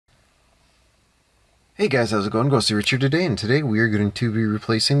Hey guys, how's it going? Ghosty Richard today, and today we are going to be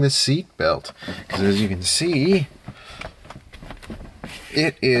replacing the seat belt. Because as you can see,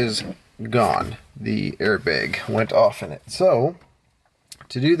 it is gone. The airbag went off in it. So,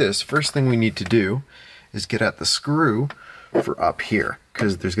 to do this, first thing we need to do is get at the screw for up here,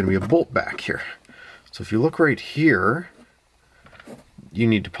 because there's going to be a bolt back here. So if you look right here, you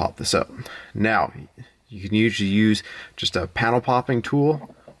need to pop this out. Now, you can usually use just a panel popping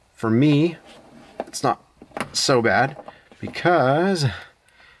tool. For me, it's not so bad because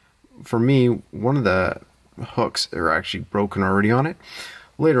for me, one of the hooks are actually broken already on it.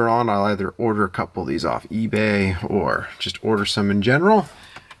 Later on, I'll either order a couple of these off eBay or just order some in general.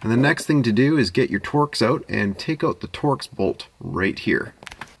 And the next thing to do is get your Torx out and take out the Torx bolt right here.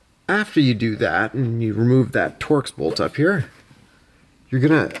 After you do that and you remove that Torx bolt up here, you're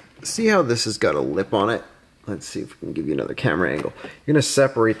gonna see how this has got a lip on it. Let's see if we can give you another camera angle. You're gonna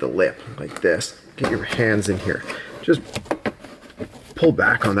separate the lip like this. Get your hands in here. Just pull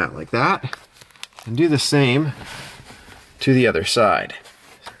back on that like that. And do the same to the other side.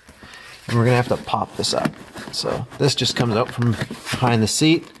 And we're gonna have to pop this up. So this just comes out from behind the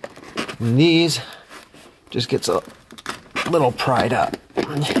seat. And these just gets a little pried up.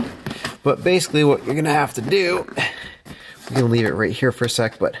 But basically what you're gonna have to do, we're gonna leave it right here for a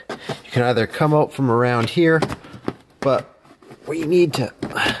sec, but you can either come out from around here, but we need to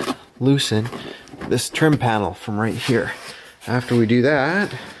loosen this trim panel from right here. After we do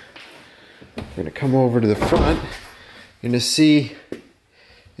that, we're gonna come over to the front. You're gonna see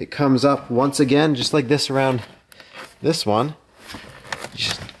it comes up once again, just like this around this one.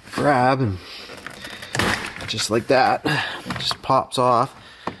 Just grab and just like that, just pops off.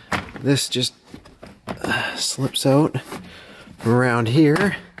 This just slips out from around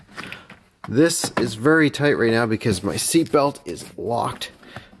here. This is very tight right now because my seatbelt is locked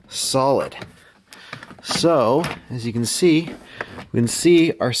solid. So, as you can see, we can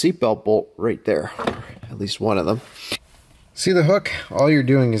see our seatbelt bolt right there, or at least one of them. See the hook? All you're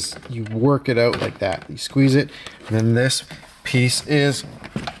doing is you work it out like that. You squeeze it, and then this piece is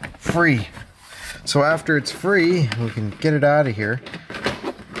free. So after it's free, we can get it out of here.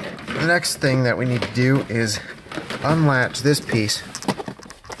 The next thing that we need to do is unlatch this piece.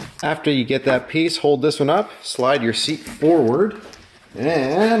 After you get that piece, hold this one up, slide your seat forward,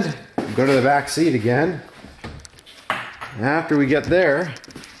 and go to the back seat again. After we get there,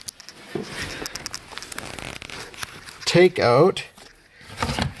 take out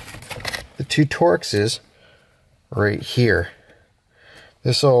the two Torxes right here.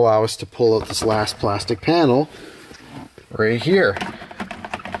 This will allow us to pull out this last plastic panel right here.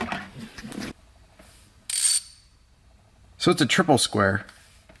 So it's a triple square,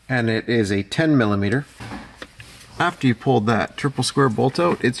 and it is a 10mm. After you pulled that triple square bolt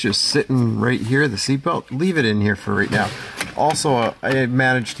out, it's just sitting right here, the seatbelt. Leave it in here for right now. Also, I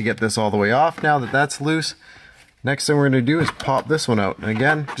managed to get this all the way off now that that's loose. Next thing we're going to do is pop this one out. And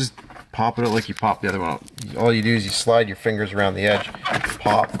again, just pop it out like you pop the other one out. All you do is you slide your fingers around the edge,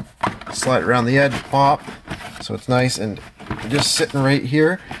 pop, slide it around the edge, pop. So it's nice and just sitting right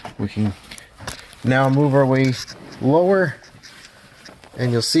here. We can now move our way lower,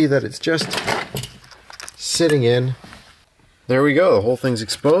 and you'll see that it's just sitting in. There we go, the whole thing's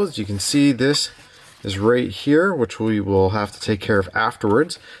exposed. You can see this is right here, which we will have to take care of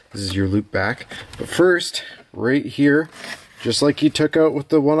afterwards. This is your loop back. But first, right here, just like you took out with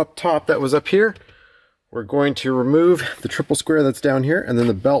the one up top that was up here, we're going to remove the triple square that's down here, and then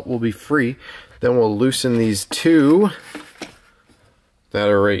the belt will be free. Then we'll loosen these two that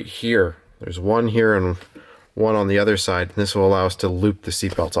are right here. There's one here and one on the other side, and this will allow us to loop the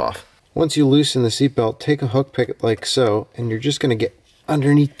seatbelt off. Once you loosen the seatbelt, take a hook pick like so, and you're just going to get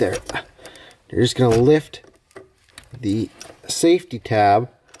underneath there. You're just going to lift the safety tab,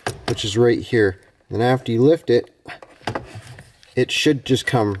 which is right here. And after you lift it, it should just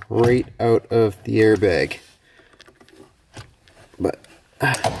come right out of the airbag. But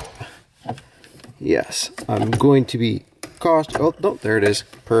yes, I'm going to be cautious. Oh, no, there it is.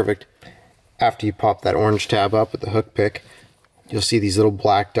 Perfect. After you pop that orange tab up with the hook pick, you'll see these little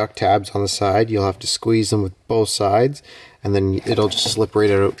black duck tabs on the side. You'll have to squeeze them with both sides, and then it'll just slip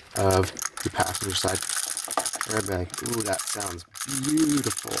right out of the passenger side airbag. Ooh, that sounds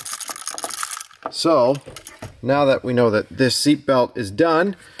beautiful. So, now that we know that this seat belt is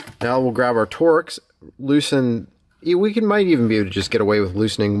done, now we'll grab our Torx, loosen. Might even be able to just get away with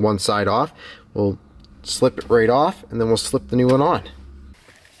loosening one side off. We'll slip it right off, and then we'll slip the new one on.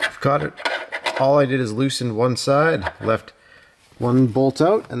 I've got it. All I did is loosen one side, left one bolt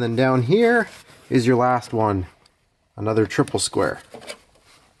out, and then down here is your last one. Another triple square.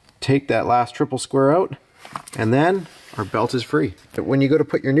 take that last triple square out, and then our belt is free. When you go to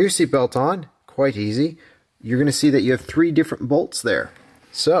put your new seat belt on, quite easy, you're going to see that you have 3 different bolts there.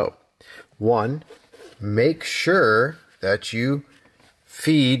 So, 1, make sure that you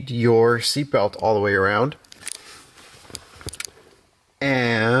feed your seatbelt all the way around.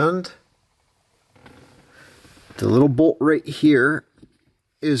 And the little bolt right here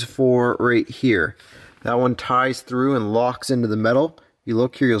is for right here. That one ties through and locks into the metal. You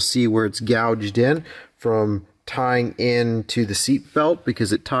look here, you'll see where it's gouged in from tying into the seat belt,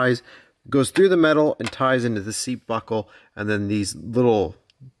 because it goes through the metal and ties into the seat buckle, and then these little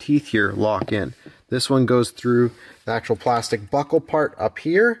teeth here lock in. This one goes through the actual plastic buckle part up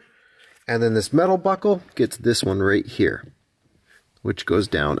here, and then this metal buckle gets this one right here, which goes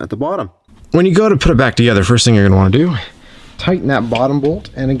down at the bottom. When you go to put it back together, first thing you're going to want to do, tighten that bottom bolt,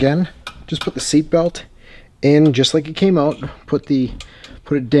 and again, just put the seat belt in just like it came out.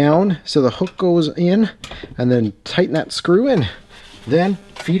 Put it down so the hook goes in, and then tighten that screw in. Then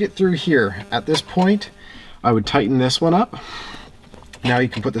feed it through here. At this point, I would tighten this one up. Now you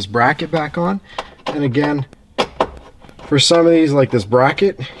can put this bracket back on, and again, for some of these, like this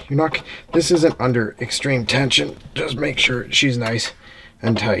bracket, this isn't under extreme tension. Just make sure she's nice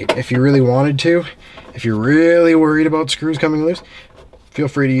and tight. If you really wanted to, if you're really worried about screws coming loose, feel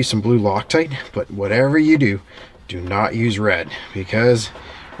free to use some blue Loctite, but whatever you do not use red, because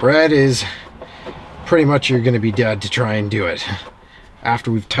red is pretty much you're going to be dead to try and do it. After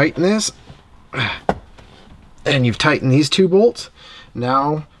we've tightened this, and you've tightened these 2 bolts,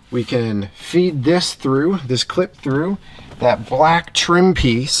 now we can feed this clip through that black trim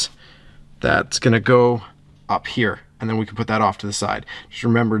piece that's going to go up here, and then we can put that off to the side. Just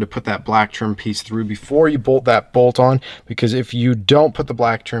remember to put that black trim piece through before you bolt that bolt on, because if you don't put the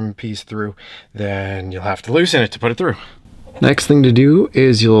black trim piece through, then you'll have to loosen it to put it through. Next thing to do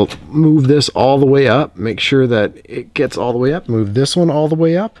is you'll move this all the way up. Make sure that it gets all the way up. Move this one all the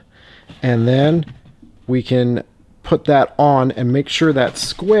way up, and then we can put that on and make sure that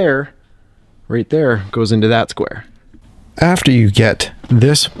square right there goes into that square. After you get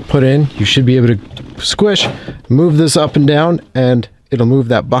this put in, you should be able to squish, move this up and down, and it'll move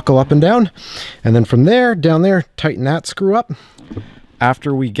that buckle up and down. And then from there, down there, tighten that screw up.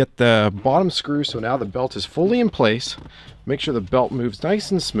 After we get the bottom screw, so now the belt is fully in place, make sure the belt moves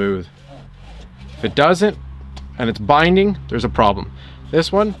nice and smooth. If it doesn't, and it's binding, there's a problem.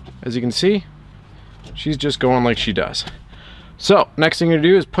 This one, as you can see, she's just going like she does. So, next thing you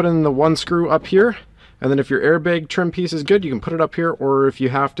do is put in the 1 screw up here, and then if your airbag trim piece is good, you can put it up here, or if you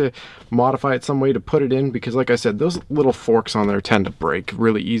have to modify it some way to put it in, because like I said, those little forks on there tend to break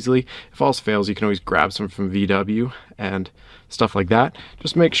really easily. If all else fails, you can always grab some from VW and stuff like that.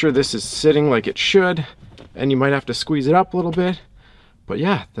 Just make sure this is sitting like it should, and you might have to squeeze it up a little bit. But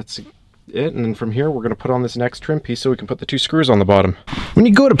yeah, that's it. And then from here, we're going to put on this next trim piece so we can put the 2 screws on the bottom. When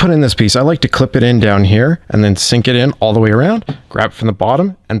you go to put in this piece, I like to clip it in down here and then sink it in all the way around, grab it from the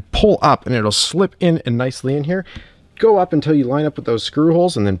bottom and pull up, and it'll slip in and nicely in here. Go up until you line up with those screw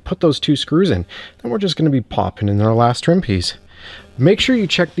holes, and then put those 2 screws in. Then we're just going to be popping in our last trim piece. Make sure you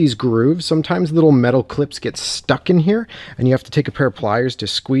check these grooves. Sometimes little metal clips get stuck in here, and you have to take a pair of pliers to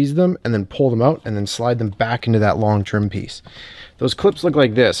squeeze them and then pull them out and then slide them back into that long trim piece. Those clips look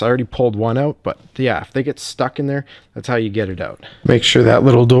like this. I already pulled one out, but yeah, if they get stuck in there, that's how you get it out. Make sure that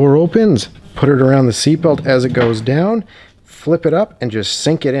little door opens. Put it around the seatbelt as it goes down. Flip it up and just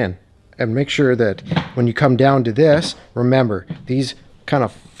sink it in. And make sure that when you come down to this, remember, these kind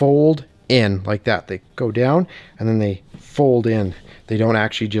of fold in like that. They go down and then they fold in. They don't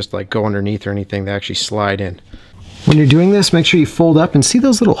actually just like go underneath or anything. They actually slide in. When you're doing this, make sure you fold up and see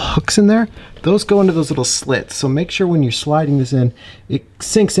those little hooks in there? Those go into those little slits. So make sure when you're sliding this in, it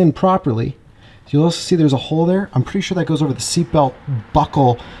sinks in properly. You'll also see there's a hole there. I'm pretty sure that goes over the seatbelt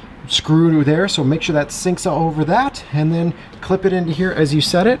buckle screw there. So make sure that sinks over that, and then clip it into here as you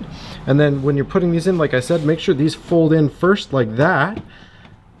set it. And then when you're putting these in, like I said, make sure these fold in first like that,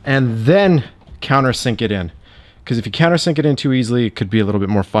 and then countersink it in. Because if you countersink it in too easily, it could be a little bit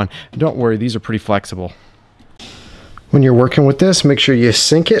more fun. And don't worry, these are pretty flexible. When you're working with this, make sure you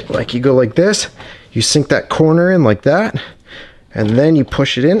sink it like you go like this. You sink that corner in like that, and then you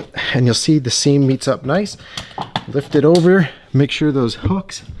push it in, and you'll see the seam meets up nice. Lift it over, make sure those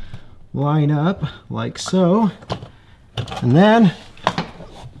hooks line up like so, and then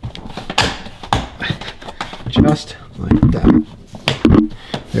just like that.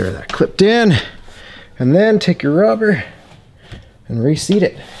 There, that clipped in. And then take your rubber and reseat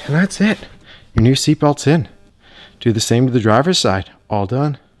it. And that's it. Your new seatbelt's in. Do the same to the driver's side. All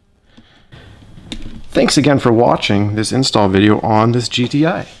done. Thanks again for watching this install video on this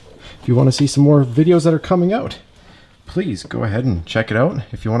GTI. if you want to see some more videos that are coming out, please go ahead and check it out.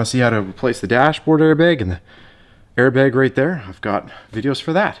 If you want to see how to replace the dashboard airbag and the airbag right there, I've got videos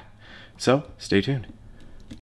for that. So stay tuned.